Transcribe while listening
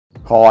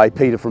Hi,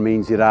 Peter from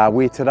NZR,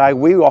 where today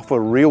we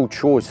offer real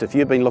choice if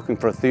you've been looking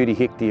for a 30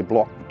 hectare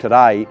block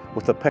today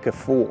with a pick of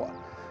 4.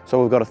 So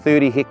we've got a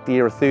 30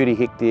 hectare, a 30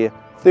 hectare,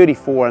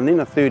 34 and then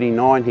a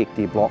 39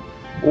 hectare block,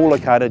 all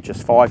located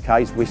just 5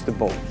 k's west of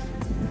Bulls.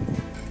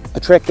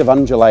 Attractive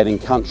undulating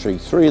country,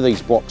 3 of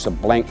these blocks are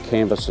blank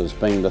canvases,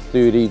 being the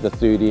 30, the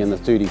 30 and the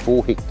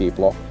 34 hectare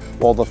block,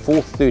 while the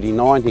fourth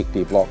 39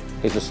 hectare block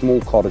has a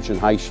small cottage and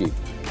hay shed.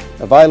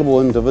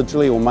 Available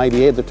individually, or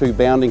maybe add the 2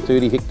 bounding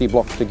 30 hectare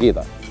blocks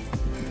together.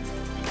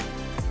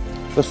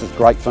 This is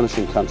great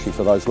finishing country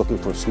for those looking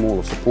for a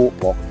smaller support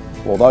block,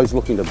 while those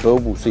looking to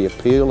build will see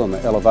appeal in the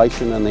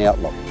elevation and the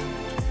outlook.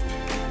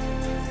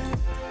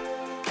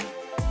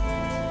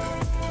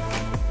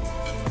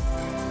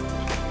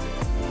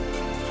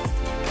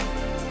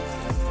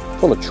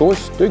 Full of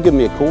choice? Do give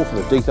me a call for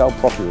the detailed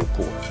property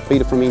report.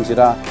 Peter from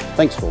NZR,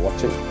 thanks for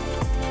watching.